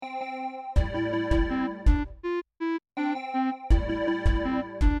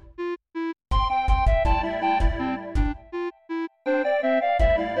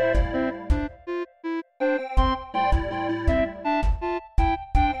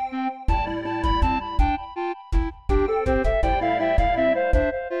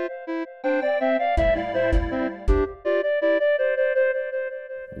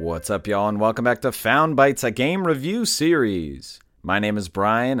What's up, y'all, and welcome back to Found Bytes, a game review series. My name is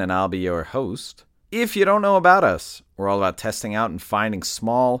Brian, and I'll be your host. If you don't know about us, we're all about testing out and finding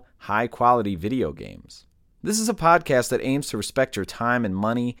small, high-quality video games. This is a podcast that aims to respect your time and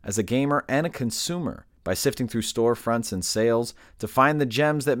money as a gamer and a consumer by sifting through storefronts and sales to find the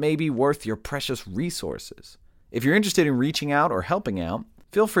gems that may be worth your precious resources. If you're interested in reaching out or helping out,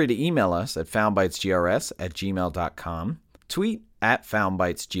 feel free to email us at foundbytesgrs@gmail.com, tweet at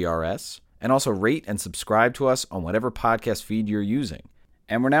foundbytesgrs, and also rate and subscribe to us on whatever podcast feed you're using.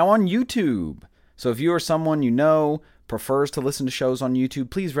 And we're now on YouTube. So if you or someone you know prefers to listen to shows on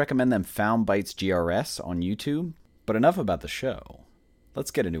YouTube, please recommend them Found Bytes GRS on YouTube. But enough about the show. Let's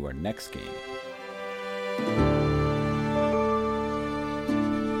get into our next game.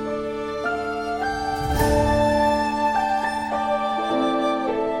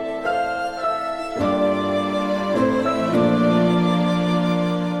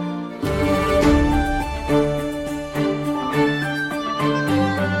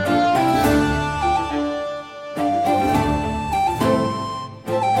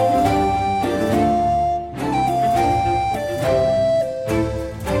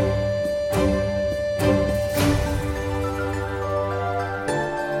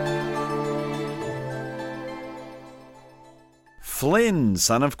 Flynn,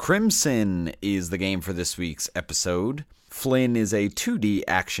 Son of Crimson is the game for this week's episode. Flynn is a 2D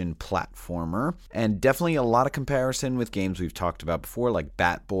action platformer, and definitely a lot of comparison with games we've talked about before, like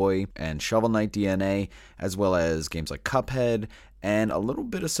Bat Boy and Shovel Knight DNA, as well as games like Cuphead, and a little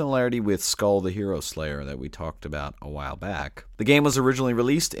bit of similarity with Skull the Hero Slayer that we talked about a while back. The game was originally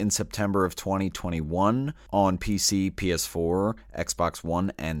released in September of 2021 on PC, PS4, Xbox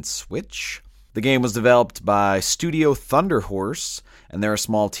One, and Switch. The game was developed by Studio Thunder Horse, and they're a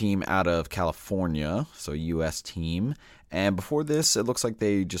small team out of California, so a US team. And before this, it looks like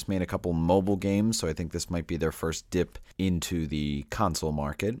they just made a couple mobile games, so I think this might be their first dip into the console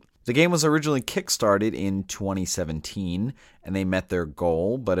market. The game was originally kickstarted in 2017, and they met their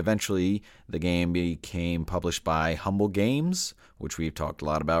goal, but eventually the game became published by Humble Games, which we've talked a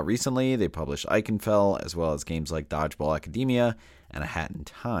lot about recently. They published Eichenfeld, as well as games like Dodgeball Academia and A Hat in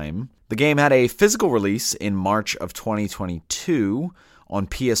Time. The game had a physical release in March of 2022 on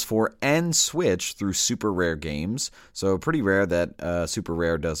PS4 and Switch through Super Rare Games. So pretty rare that Super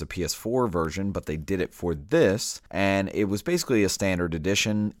Rare does a PS4 version, but they did it for this. And it was basically a standard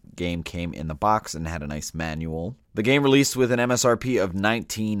edition. Game came in the box and had a nice manual. The game released with an MSRP of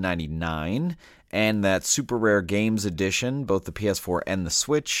 $19.99. And that Super Rare Games edition, both the PS4 and the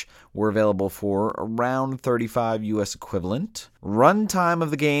Switch, were available for around $35 US equivalent. Runtime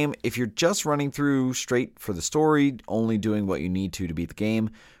of the game, if you're just running through straight for the story, only doing what you need to beat the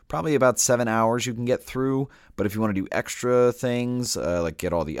game, probably about 7 hours you can get through. But if you want to do extra things, like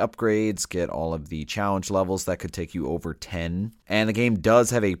get all the upgrades, get all of the challenge levels, that could take you over 10. And the game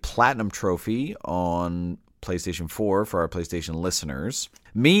does have a Platinum Trophy on PlayStation 4 for our PlayStation listeners.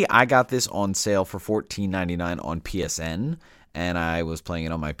 I got this on sale for $14.99 on PSN, and I was playing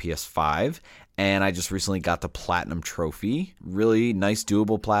it on my PS5, and I just recently got the Platinum Trophy. Really nice,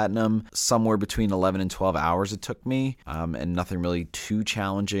 doable Platinum, somewhere between 11 and 12 hours it took me, and nothing really too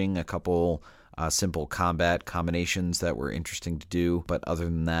challenging, a couple simple combat combinations that were interesting to do, but other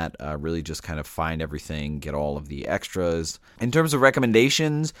than that, really just kind of find everything, get all of the extras. In terms of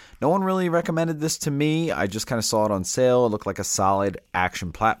recommendations, no one really recommended this to me. I just kind of saw it on sale. It looked like a solid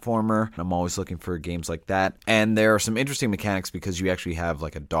action platformer. I'm always looking for games like that, and there are some interesting mechanics because you actually have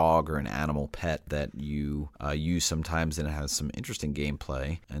like a dog or an animal pet that you use sometimes, and it has some interesting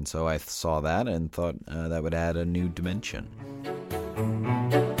gameplay, and so I saw that and thought that would add a new dimension.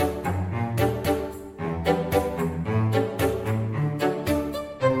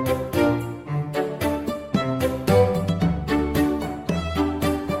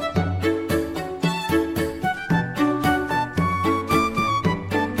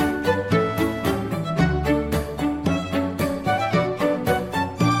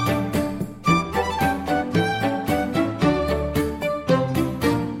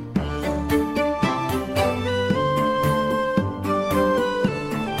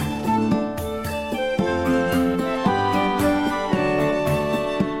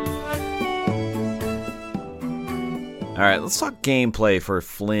 Alright, let's talk gameplay for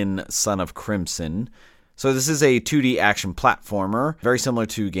Flynn, Son of Crimson. So this is a 2D action platformer, very similar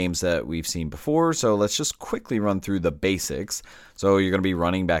to games that we've seen before, so let's just quickly run through the basics. So you're going to be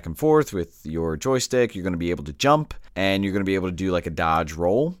running back and forth with your joystick, you're going to be able to jump, and you're going to be able to do like a dodge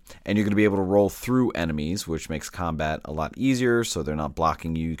roll, and you're going to be able to roll through enemies, which makes combat a lot easier, so they're not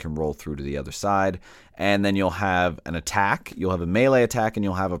blocking you, you can roll through to the other side. and then you'll have an attack. You'll have a melee attack, and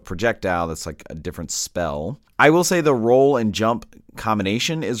you'll have a projectile that's like a different spell. I will say the roll and jump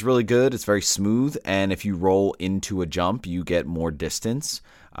combination is really good. It's very smooth, and if you roll into a jump, you get more distance.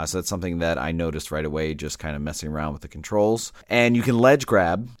 So that's something that I noticed right away, just kind of messing around with the controls. And you can ledge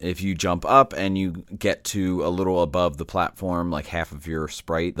grab. If you jump up and you get to a little above the platform, like half of your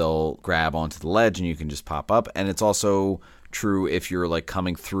sprite, they'll grab onto the ledge and you can just pop up. And it's also true if you're like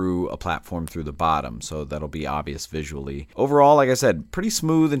coming through a platform through the bottom, so that'll be obvious visually. Overall, like I said, pretty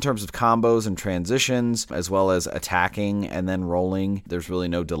smooth in terms of combos and transitions, as well as attacking and then rolling. There's really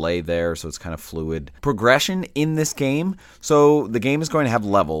no delay there, so it's kind of fluid. Progression in this game, so the game is going to have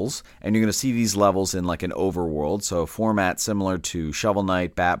levels, and you're going to see these levels in like an overworld, so format similar to Shovel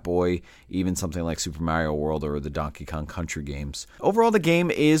Knight, Bat Boy, even something like Super Mario World or the Donkey Kong Country games. Overall, the game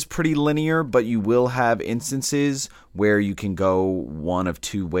is pretty linear, but you will have instances where you can go one of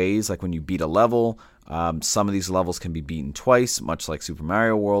two ways. Like when you beat a level, some of these levels can be beaten twice, much like Super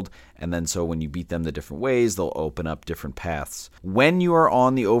Mario World, and then so when you beat them the different ways, they'll open up different paths. When you are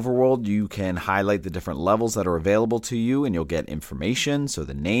on the overworld, you can highlight the different levels that are available to you, and you'll get information, so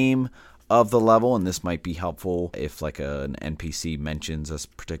the name of the level, and this might be helpful if like an NPC mentions a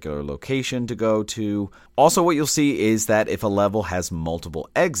particular location to go to. Also, what you'll see is that if a level has multiple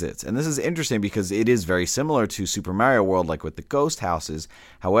exits, and this is interesting because it is very similar to Super Mario World, like with the ghost houses.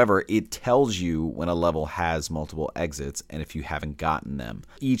 However, it tells you when a level has multiple exits and if you haven't gotten them.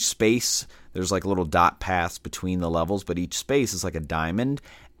 Each space, there's like little dot paths between the levels, but each space is like a diamond.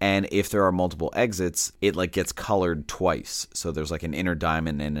 And if there are multiple exits, it like gets colored twice. So there's like an inner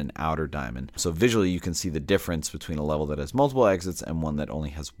diamond and an outer diamond. So visually you can see the difference between a level that has multiple exits and one that only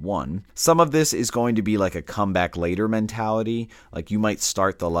has one. Some of this is going to be like a come back later mentality. Like you might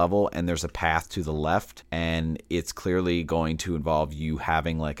start the level and there's a path to the left, and it's clearly going to involve you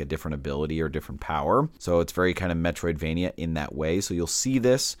having like a different ability or different power. So it's very kind of Metroidvania in that way. So you'll see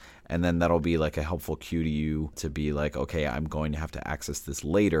this, and then that'll be like a helpful cue to you to be like, okay, I'm going to have to access this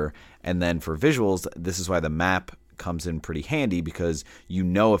later. And then for visuals, this is why the map comes in pretty handy, because you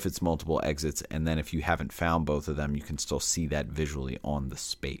know if it's multiple exits, and then if you haven't found both of them, you can still see that visually on the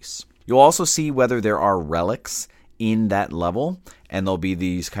space. You'll also see whether there are relics in that level, and there'll be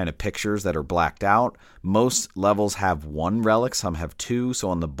these kind of pictures that are blacked out. Most levels have one relic, some have two. So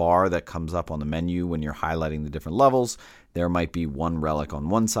on the bar that comes up on the menu when you're highlighting the different levels, there might be one relic on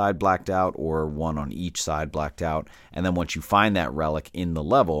one side blacked out or one on each side blacked out. And then once you find that relic in the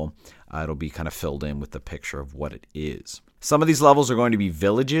level, it'll be kind of filled in with the picture of what it is. Some of these levels are going to be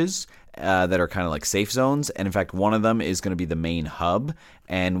villages that are kind of like safe zones. And in fact, one of them is going to be the main hub.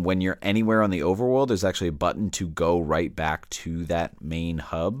 And when you're anywhere on the overworld, there's actually a button to go right back to that main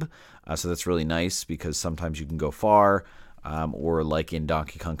hub. So that's really nice, because sometimes you can go far, or like in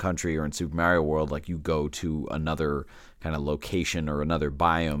Donkey Kong Country or in Super Mario World, like you go to another kind of location or another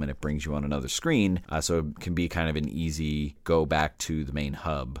biome and it brings you on another screen. So it can be kind of an easy go back to the main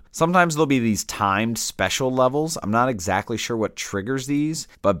hub. Sometimes there'll be these timed special levels. I'm not exactly sure what triggers these,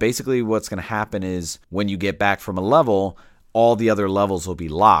 but basically what's going to happen is when you get back from a level, all the other levels will be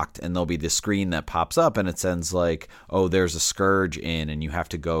locked, and there'll be this screen that pops up and it says like, oh, there's a scourge in and you have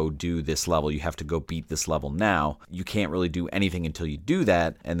to go do this level. You have to go beat this level now. You can't really do anything until you do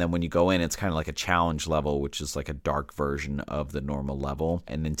that. And then when you go in, it's kind of like a challenge level, which is like a dark version of the normal level.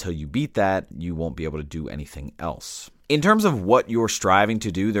 And until you beat that, you won't be able to do anything else. In terms of what you're striving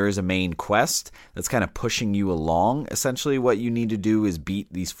to do, there is a main quest that's kind of pushing you along. Essentially, what you need to do is beat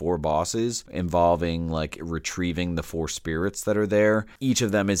these 4 bosses, involving like retrieving the 4 spirits that are there. Each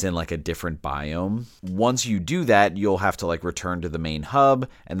of them is in like a different biome. Once you do that, you'll have to like return to the main hub,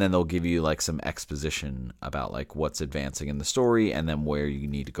 and then they'll give you like some exposition about like what's advancing in the story, and then where you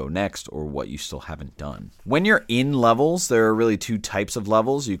need to go next, or what you still haven't done. When you're in levels, there are really 2 types of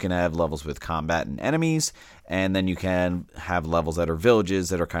levels. You can have levels with combat and enemies, and then you can have levels that are villages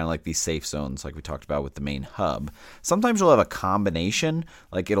that are kind of like these safe zones like we talked about with the main hub. Sometimes you'll have a combination,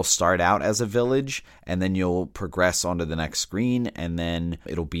 like it'll start out as a village and then you'll progress onto the next screen and then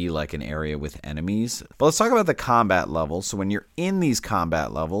it'll be like an area with enemies. But let's talk about the combat levels. So when you're in these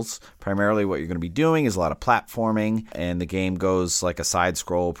combat levels, primarily what you're going to be doing is a lot of platforming, and the game goes like a side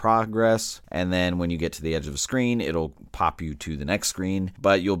scroll progress, and then when you get to the edge of a screen, it'll pop you to the next screen.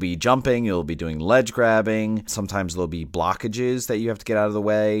 But you'll be jumping, you'll be doing ledge grabbing, moving. Sometimes there'll be blockages that you have to get out of the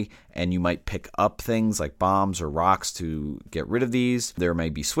way, and you might pick up things like bombs or rocks to get rid of these. There may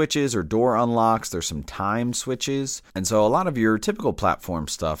be switches or door unlocks. There's some time switches. And so a lot of your typical platform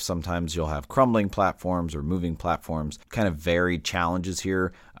stuff, sometimes you'll have crumbling platforms or moving platforms, kind of varied challenges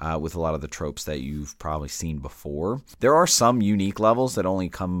here. With a lot of the tropes that you've probably seen before. There are some unique levels that only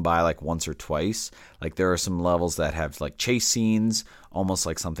come by like once or twice. Like there are some levels that have like chase scenes, almost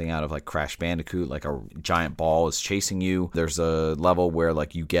like something out of like Crash Bandicoot, like a giant ball is chasing you. There's a level where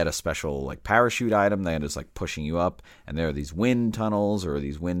like you get a special like parachute item that is like pushing you up, and there are these wind tunnels or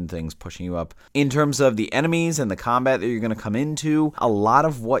these wind things pushing you up. In terms of the enemies and the combat that you're going to come into, a lot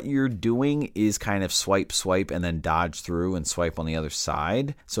of what you're doing is kind of swipe, and then dodge through and swipe on the other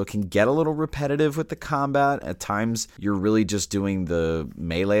side. So it can get a little repetitive with the combat. At times, you're really just doing the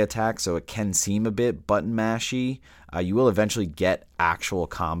melee attack, so it can seem a bit button mashy. You will eventually get actual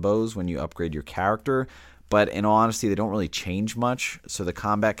combos when you upgrade your character, but in all honesty, they don't really change much, so the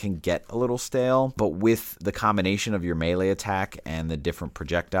combat can get a little stale. But with the combination of your melee attack and the different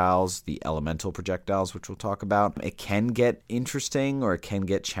projectiles, the elemental projectiles, which we'll talk about, it can get interesting or it can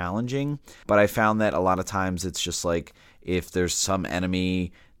get challenging. But I found that a lot of times it's just like if there's some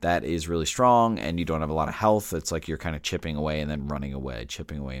enemy that is really strong and you don't have a lot of health, it's like you're kind of chipping away and then running away,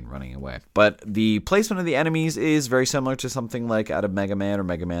 chipping away and running away. But the placement of the enemies is very similar to something like out of Mega Man or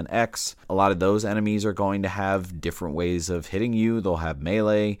Mega Man X. A lot of those enemies are going to have different ways of hitting you. They'll have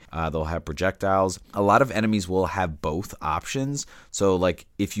melee, they'll have projectiles. A lot of enemies will have both options. So like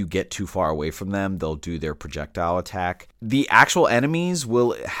if you get too far away from them, they'll do their projectile attack. The actual enemies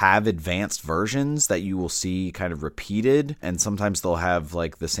will have advanced versions that you will see kind of repeated, and sometimes they'll have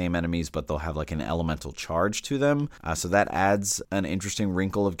like the same enemies, but they'll have like an elemental charge to them. So that adds an interesting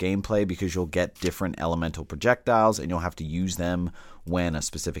wrinkle of gameplay because you'll get different elemental projectiles and you'll have to use them when a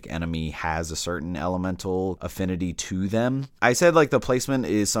specific enemy has a certain elemental affinity to them. I said like the placement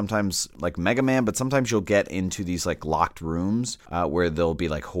is sometimes like Mega Man, but sometimes you'll get into these like locked rooms where there'll be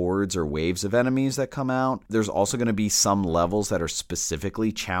like hordes or waves of enemies that come out. There's also going to be some levels that are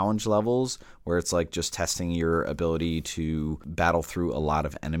specifically challenge levels where it's like just testing your ability to battle through a lot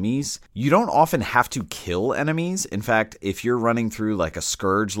of enemies. You don't often have to kill enemies. In fact, if you're running through like a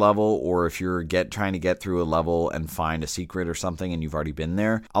Scourge level, or if you're trying to get through a level and find a secret or something and you've already been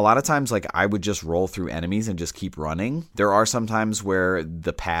there, a lot of times like I would just roll through enemies and just keep running. There are some times where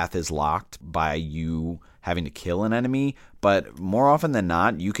the path is locked by you having to kill an enemy, but more often than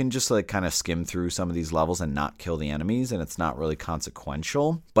not, you can just like kind of skim through some of these levels and not kill the enemies, and it's not really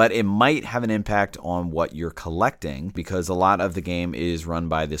consequential. But it might have an impact on what you're collecting, because a lot of the game is run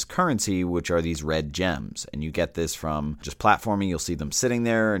by this currency, which are these red gems, and you get this from just platforming. You'll see them sitting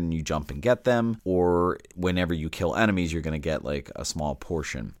there and you jump and get them, or whenever you kill enemies, you're going to get like a small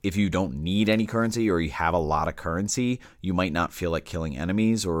portion. If you don't need any currency, or you have a lot of currency, you might not feel like killing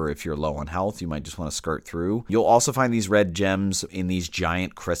enemies, or if you're low on health, you might just want to skirt through. You'll also find these red gems in these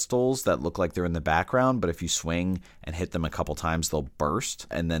giant crystals that look like they're in the background, but if you swing and hit them a couple times, they'll burst,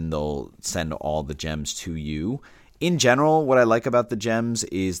 and then they'll send all the gems to you. In general, what I like about the gems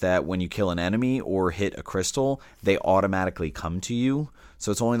is that when you kill an enemy or hit a crystal, they automatically come to you.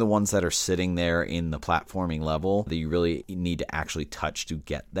 So it's only the ones that are sitting there in the platforming level that you really need to actually touch to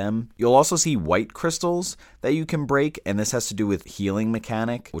get them. You'll also see white crystals that you can break, and this has to do with healing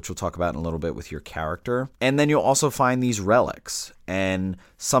mechanic, which we'll talk about in a little bit with your character. And then you'll also find these relics, and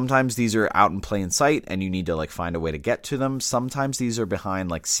sometimes these are out in plain sight and you need to like find a way to get to them. Sometimes these are behind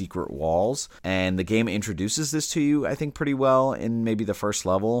like secret walls, and the game introduces this to you, I think, pretty well in maybe the first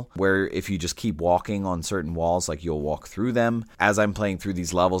level, where if you just keep walking on certain walls, like you'll walk through them. As I'm playing through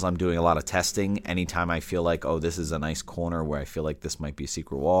these levels, I'm doing a lot of testing. Anytime I feel like, oh, this is a nice corner where I feel like this might be a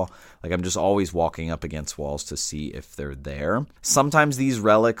secret wall, like I'm just always walking up against walls to see if they're there. Sometimes these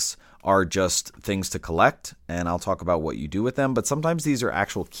relics are just things to collect, and I'll talk about what you do with them, but sometimes these are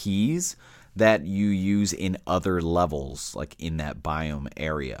actual keys that you use in other levels, like in that biome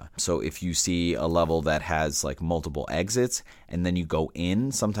area. So if you see a level that has like multiple exits and then you go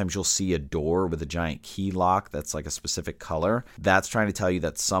in, sometimes you'll see a door with a giant key lock that's like a specific color. That's trying to tell you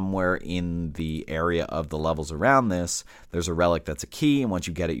that somewhere in the area of the levels around this, there's a relic that's a key, and once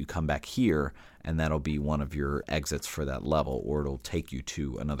you get it, you come back here, and that'll be one of your exits for that level, or it'll take you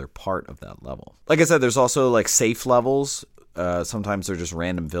to another part of that level. Like I said, there's also like safe levels Sometimes they're just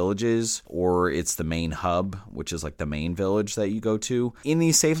random villages, or it's the main hub, which is like the main village that you go to. In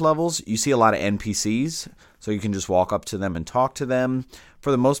these safe levels, you see a lot of NPCs, so you can just walk up to them and talk to them. For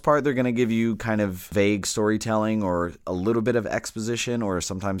the most part, they're going to give you kind of vague storytelling or a little bit of exposition, or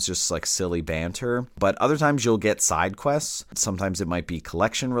sometimes just like silly banter. But other times you'll get side quests. Sometimes it might be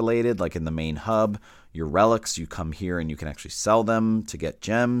collection related, like in the main hub. Your relics, you come here and you can actually sell them to get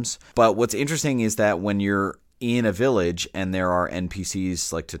gems. But what's interesting is that when you're in a village and there are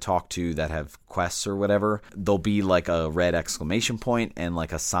NPCs like to talk to that have quests or whatever, there'll be like a red exclamation point and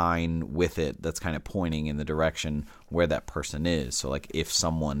like a sign with it that's kind of pointing in the direction where that person is. So like if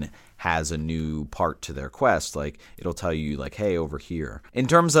someone has a new part to their quest, like it'll tell you like, hey, over here. In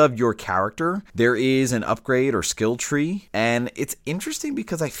terms of your character, there is an upgrade or skill tree, and it's interesting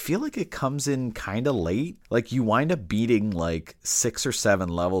because I feel like it comes in kind of late. Like you wind up beating like 6 or 7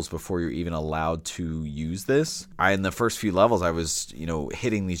 levels before you're even allowed to use this. In the first few levels, I was,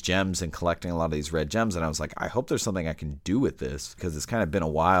 hitting these gems and collecting a lot of these red gems, and I was like, I hope there's something I can do with this, because it's kind of been a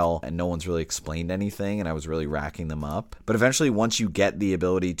while and no one's really explained anything, and I was really racking them up. But eventually, once you get the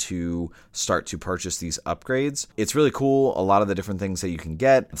ability to start to purchase these upgrades, it's really cool. A lot of the different things that you can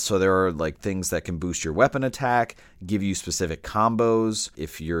get. So there are like things that can boost your weapon attack, give you specific combos.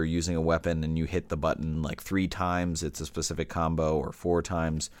 If you're using a weapon and you hit the button like 3 times, it's a specific combo, or 4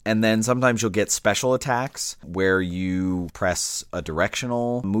 times. And then sometimes you'll get special attacks where you press a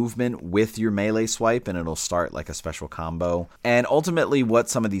directional movement with your melee swipe and it'll start like a special combo. And ultimately what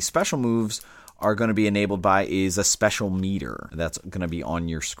some of these special moves are going to be enabled by is a special meter that's going to be on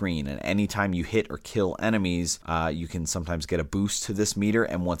your screen. And anytime you hit or kill enemies, you can sometimes get a boost to this meter.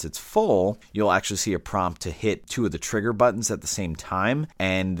 And once it's full, you'll actually see a prompt to hit 2 of the trigger buttons at the same time.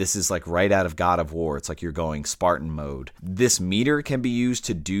 And this is like right out of God of War. It's like you're going Spartan mode. This meter can be used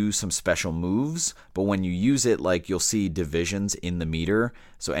to do some special moves, but when you use it, like you'll see divisions in the meter.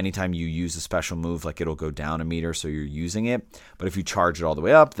 So anytime you use a special move, like it'll go down a meter, so you're using it. But if you charge it all the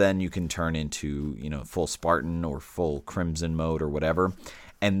way up, then you can turn into, full Spartan or full Crimson mode or whatever.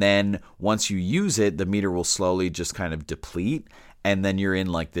 And then once you use it, the meter will slowly just kind of deplete. And then you're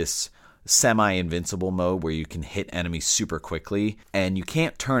in like this semi-invincible mode where you can hit enemies super quickly. And you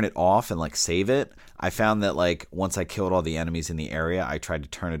can't turn it off and like save it. I found that like once I killed all the enemies in the area, I tried to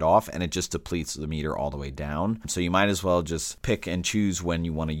turn it off and it just depletes the meter all the way down. So you might as well just pick and choose when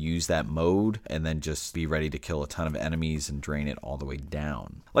you want to use that mode and then just be ready to kill a ton of enemies and drain it all the way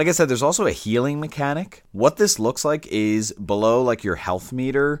down. Like I said, there's also a healing mechanic. What this looks like is below like your health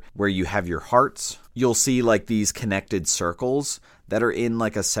meter where you have your hearts, you'll see like these connected circles that are in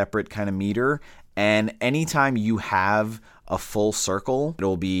like a separate kind of meter. And anytime you have a full circle,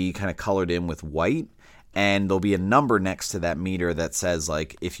 it'll be kind of colored in with white, and there'll be a number next to that meter that says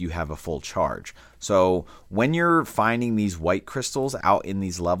like if you have a full charge. So when you're finding these white crystals out in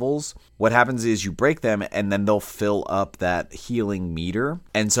these levels, what happens is you break them and then they'll fill up that healing meter.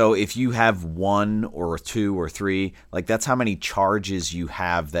 And so if you have 1 or 2 or 3, like that's how many charges you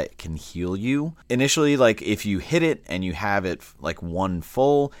have that can heal you. Initially, like if you hit it and you have it like 1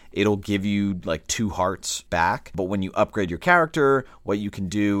 full, it'll give you like 2 hearts back. But when you upgrade your character, what you can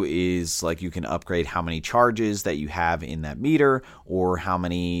do is like you can upgrade how many charges that you have in that meter or how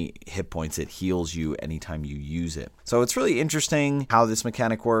many hit points it heals you anytime you use it. So it's really interesting how this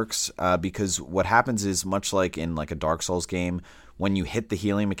mechanic works because what happens is much like in like a Dark Souls game, when you hit the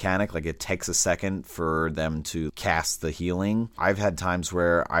healing mechanic, like it takes a second for them to cast the healing. I've had times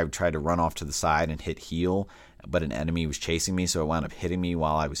where I've tried to run off to the side and hit heal, but an enemy was chasing me, so it wound up hitting me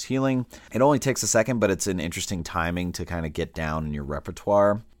while I was healing. It only takes a second, but it's an interesting timing to kind of get down in your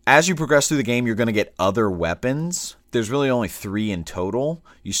repertoire. As you progress through the game, you're going to get other weapons. There's really only 3 in total.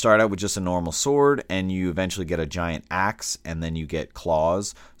 You start out with just a normal sword, and you eventually get a giant axe, and then you get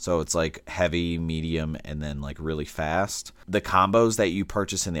claws. So it's like heavy, medium, and then like really fast. The combos that you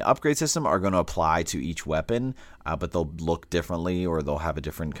purchase in the upgrade system are going to apply to each weapon, but they'll look differently or they'll have a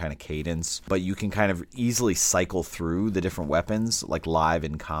different kind of cadence. But you can kind of easily cycle through the different weapons like live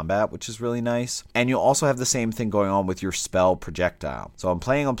in combat, which is really nice. And you'll also have the same thing going on with your spell projectile. So I'm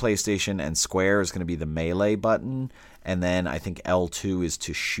playing on PlayStation, and square is going to be the melee button. And then I think L2 is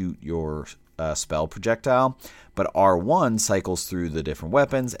to shoot your spell projectile. But R1 cycles through the different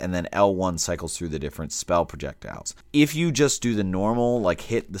weapons, and then L1 cycles through the different spell projectiles. If you just do the normal, like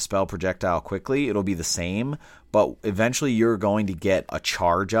hit the spell projectile quickly, it'll be the same. but eventually you're going to get a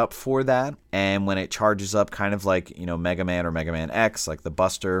charge up for that. And when it charges up, kind of like, Mega Man or Mega Man X, like the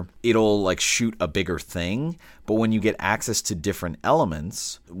Buster, it'll like shoot a bigger thing. But when you get access to different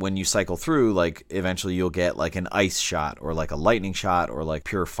elements, when you cycle through, like eventually you'll get like an ice shot or like a lightning shot or like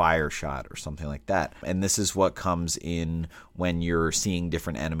pure fire shot or something like that. And this is what comes in when you're seeing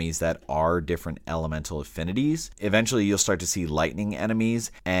different enemies that are different elemental affinities. Eventually you'll start to see lightning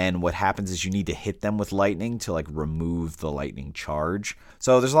enemies, and what happens is you need to hit them with lightning to like remove the lightning charge.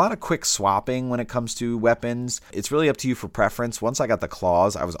 So there's a lot of quick swapping when it comes to weapons. It's really up to you for preference. Once I got the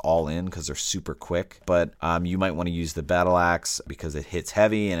claws, I was all in because they're super quick, but you might want to use the battle axe because it hits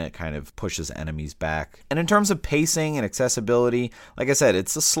heavy and it kind of pushes enemies back. And in terms of pacing and accessibility, like I said,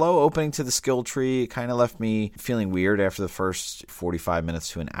 it's a slow opening to the skill tree. It kind of left me feeling weird after the first 45 minutes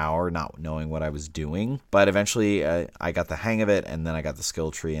to an hour, not knowing what I was doing. But eventually I got the hang of it, and then I got the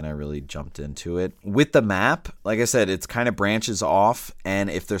skill tree and I really jumped into it. With the map, like I said, it kind of branches off, and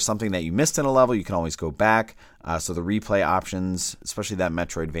if there's something that you missed in a level, you can always go back. So the replay options, especially that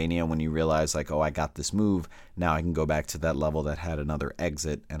Metroidvania, when you realize like, oh, I got this move, now I can go back to that level that had another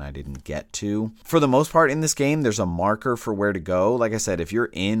exit and I didn't get to. For the most part in this game, there's a marker for where to go. Like I said, if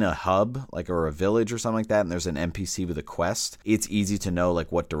you're in a hub, like or a village or something like that, and there's an NPC with a quest, it's easy to know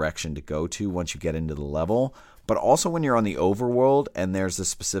like what direction to go to once you get into the level. But also when you're on the overworld and there's a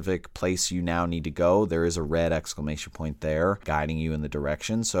specific place you now need to go, there is a red exclamation point there guiding you in the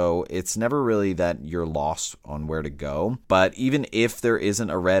direction. So it's never really that you're lost on where to go. But even if there isn't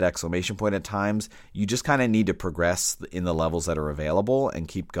a red exclamation point at times, you just kind of need to progress in the levels that are available and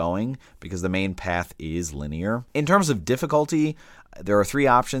keep going because the main path is linear. In terms of difficulty, there are 3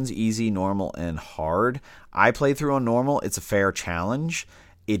 options: easy, normal, and hard. I played through on normal. It's a fair challenge.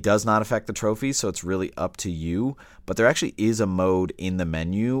 It does not affect the trophies, so it's really up to you. But there actually is a mode in the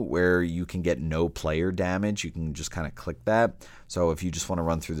menu where you can get no player damage. You can just kind of click that. So if you just want to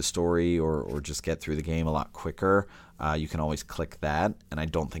run through the story or just get through the game a lot quicker, you can always click that. And I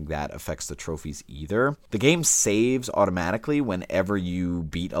don't think that affects the trophies either. The game saves automatically whenever you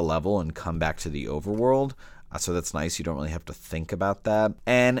beat a level and come back to the overworld. So that's nice. You don't really have to think about that.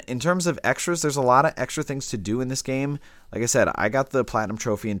 And in terms of extras, there's a lot of extra things to do in this game. Like I said, I got the Platinum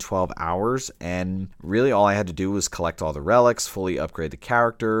Trophy in 12 hours, and really all I had to do was collect all the relics, fully upgrade the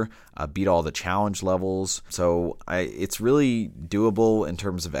character, beat all the challenge levels. So it's really doable in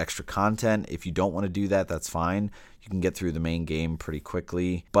terms of extra content. If you don't want to do that, that's fine. You can get through the main game pretty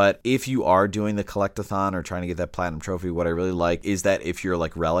quickly. But if you are doing the collectathon or trying to get that platinum trophy, what I really like is that if you're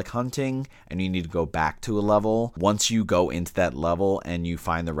like relic hunting and you need to go back to a level, once you go into that level and you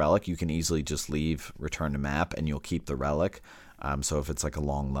find the relic, you can easily just leave, return to map, and you'll keep the relic. So if it's like a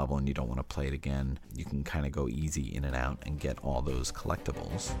long level and you don't want to play it again, you can kind of go easy in and out and get all those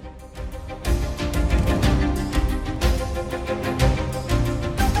collectibles.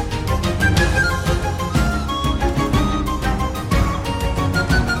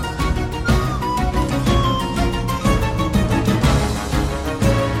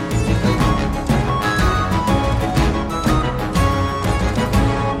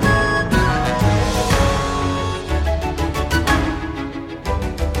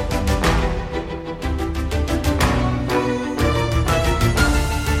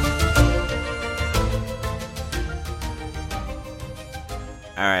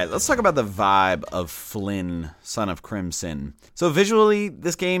 Alright, let's talk about the vibe of Flynn, Son of Crimson. So visually,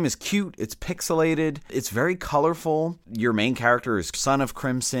 this game is cute, it's pixelated, it's very colorful. Your main character is Son of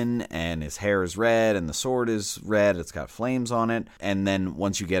Crimson, and his hair is red, and the sword is red, it's got flames on it. And then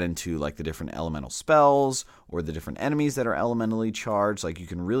once you get into like the different elemental spells, or the different enemies that are elementally charged, like you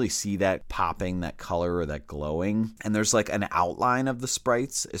can really see that popping, that color or that glowing. And there's like an outline of the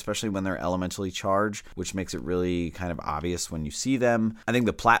sprites, especially when they're elementally charged, which makes it really kind of obvious when you see them. I think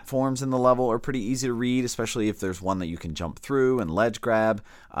the platforms in the level are pretty easy to read, especially if there's one that you can jump through and ledge grab.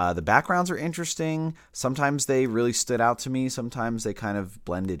 The backgrounds are interesting. Sometimes they really stood out to me. Sometimes they kind of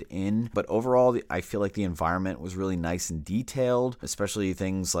blended in. But overall, I feel like the environment was really nice and detailed, especially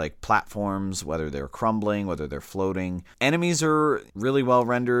things like platforms, whether they're crumbling, whether they're floating. Enemies are really well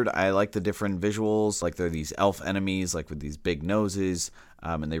rendered. I like the different visuals, like they're these elf enemies, like with these big noses.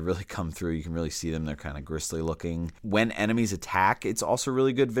 And they really come through. You can really see them. They're kind of grisly looking. When enemies attack, it's also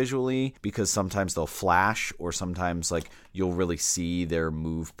really good visually because sometimes they'll flash or sometimes like you'll really see their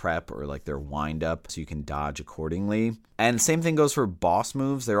move prep or like their wind up so you can dodge accordingly. And same thing goes for boss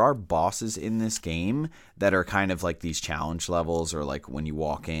moves. There are bosses in this game that are kind of like these challenge levels or like when you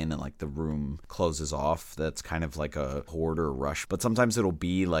walk in and like the room closes off. That's kind of like a horde or rush. But sometimes it'll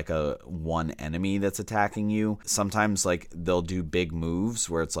be like a one enemy that's attacking you. Sometimes like they'll do big moves moves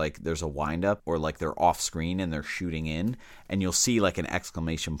where it's like there's a windup or like they're off screen and they're shooting in, and you'll see like an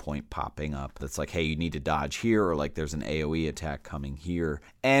exclamation point popping up that's like, hey, you need to dodge here, or like there's an AoE attack coming here.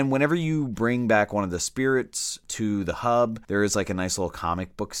 And whenever you bring back one of the spirits to the hub, there is like a nice little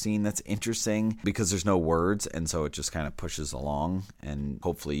comic book scene that's interesting because there's no words, and so it just kind of pushes along, and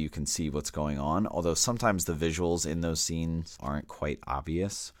hopefully you can see what's going on, although sometimes the visuals in those scenes aren't quite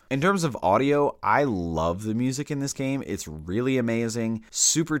obvious. In terms of audio, I love the music in this game. It's really amazing,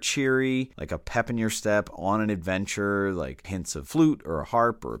 super cheery, like a pep in your step on an adventure, like hints of flute or a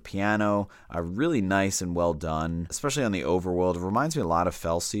harp or a piano. Really nice and well done, especially on the overworld. It reminds me a lot of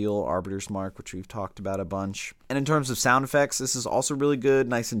Fellseal, Arbiter's Mark, which we've talked about a bunch. And in terms of sound effects, this is also really good,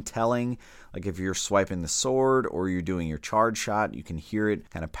 nice and telling. Like if you're swiping the sword or you're doing your charge shot, you can hear it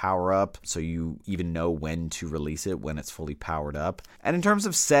kind of power up, so you even know when to release it when it's fully powered up. And in terms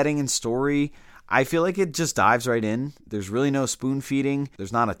of setting and story, I feel like it just dives right in. There's really no spoon feeding.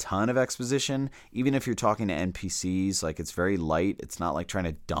 There's not a ton of exposition. Even if you're talking to NPCs, like it's very light. It's not like trying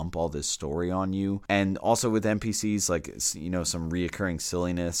to dump all this story on you. And also with NPCs, like, you know, some reoccurring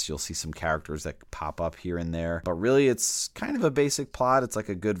silliness. You'll see some characters that pop up here and there. But really, it's kind of a basic plot. It's like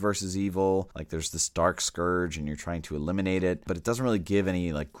a good versus evil. Like there's this dark scourge and you're trying to eliminate it. But it doesn't really give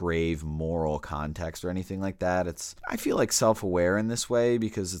any like grave moral context or anything like that. I feel like self-aware in this way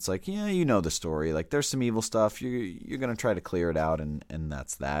because it's like, yeah, you know the story. Like there's some evil stuff, you're going to try to clear it out, and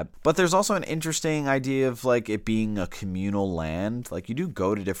that's that. But there's also an interesting idea of like it being a communal land. Like you do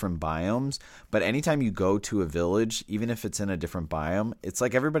go to different biomes, but anytime you go to a village, even if it's in a different biome, it's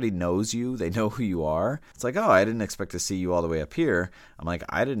like everybody knows you, they know who you are. It's like, oh, I didn't expect to see you all the way up here. I'm like,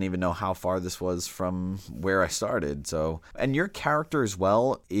 I didn't even know how far this was from where I started. So, and your character as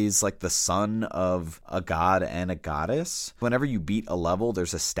well is like the son of a god and a goddess. Whenever you beat a level,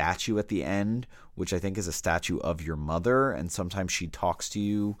 there's a statue at the end, which I think is a statue of your mother, and sometimes she talks to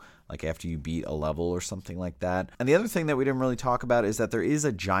you like after you beat a level or something like that. And the other thing that we didn't really talk about is that there is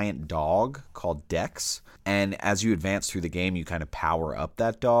a giant dog called Dex, and as you advance through the game, you kind of power up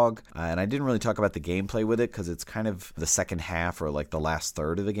that dog. And I didn't really talk about the gameplay with it because it's kind of the second half or like the last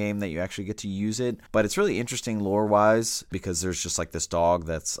third of the game that you actually get to use it. But it's really interesting lore-wise because there's just like this dog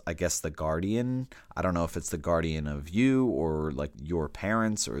that's, I guess, the guardian. I don't know if it's the guardian of you or like your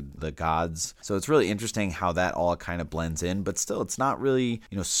parents or the gods. So it's really interesting how that all kind of blends in, but still it's not really,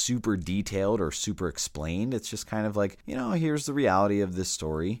 you know, super detailed or super explained. It's just kind of like, you know, here's the reality of this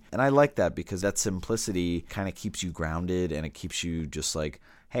story. And I like that because that simplicity kind of keeps you grounded, and it keeps you just like,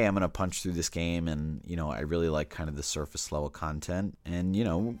 hey, I'm going to punch through this game, and, you know, I really like kind of the surface level content, and, you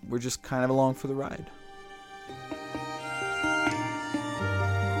know, we're just kind of along for the ride.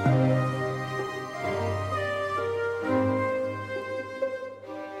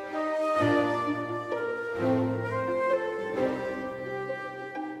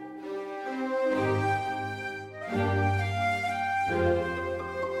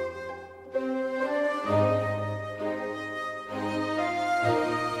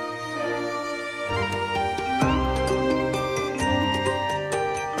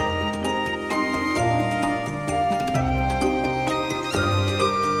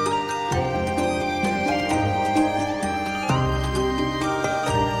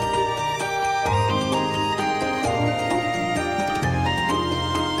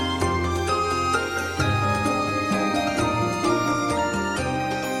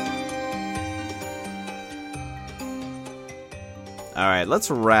 All right, let's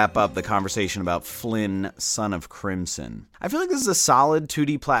wrap up the conversation about Flynn, Son of Crimson. I feel like this is a solid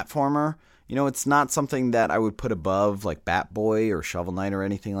 2D platformer. You know, it's not something that I would put above like Bat-Boy or Shovel Knight or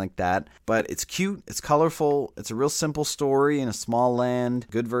anything like that, but it's cute, it's colorful, it's a real simple story in a small land,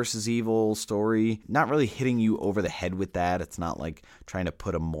 good versus evil story, not really hitting you over the head with that. It's not like trying to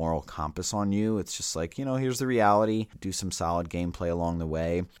put a moral compass on you. It's just like, you know, here's the reality, do some solid gameplay along the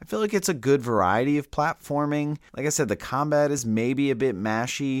way. I feel like it's a good variety of platforming. Like I said, the combat is maybe a bit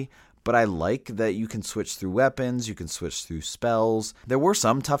mashy, but I like that you can switch through weapons, you can switch through spells. There were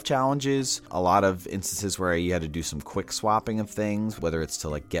some tough challenges, a lot of instances where you had to do some quick swapping of things, whether it's to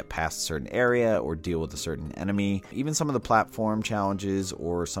like get past a certain area or deal with a certain enemy. Even some of the platform challenges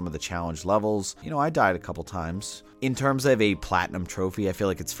or some of the challenge levels, you know, I died a couple times. In terms of a platinum trophy, I feel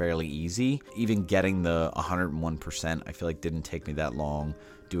like it's fairly easy. Even getting the 101%, I feel like didn't take me that long.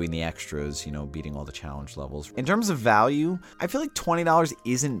 Doing the extras, you know, beating all the challenge levels. In terms of value, I feel like $20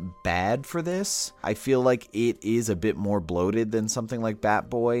 isn't bad for this. I feel like it is a bit more bloated than something like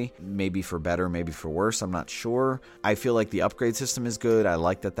Bat-Boy. Maybe for better, maybe for worse, I'm not sure. I feel like the upgrade system is good. I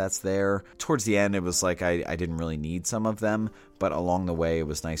like that that's there. Towards the end, it was like I didn't really need some of them, but along the way, it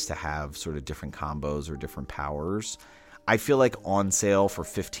was nice to have sort of different combos or different powers. I feel like on sale for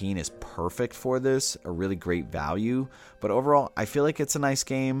 $15 is perfect for this, a really great value. But overall, I feel like it's a nice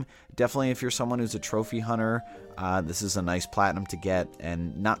game. Definitely if you're someone who's a trophy hunter, this is a nice platinum to get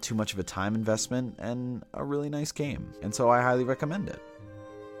and not too much of a time investment and a really nice game. And so I highly recommend it.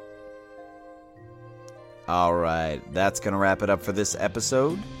 Alright, that's going to wrap it up for this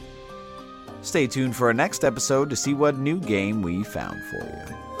episode. Stay tuned for our next episode to see what new game we found for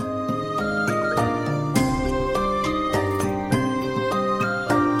you.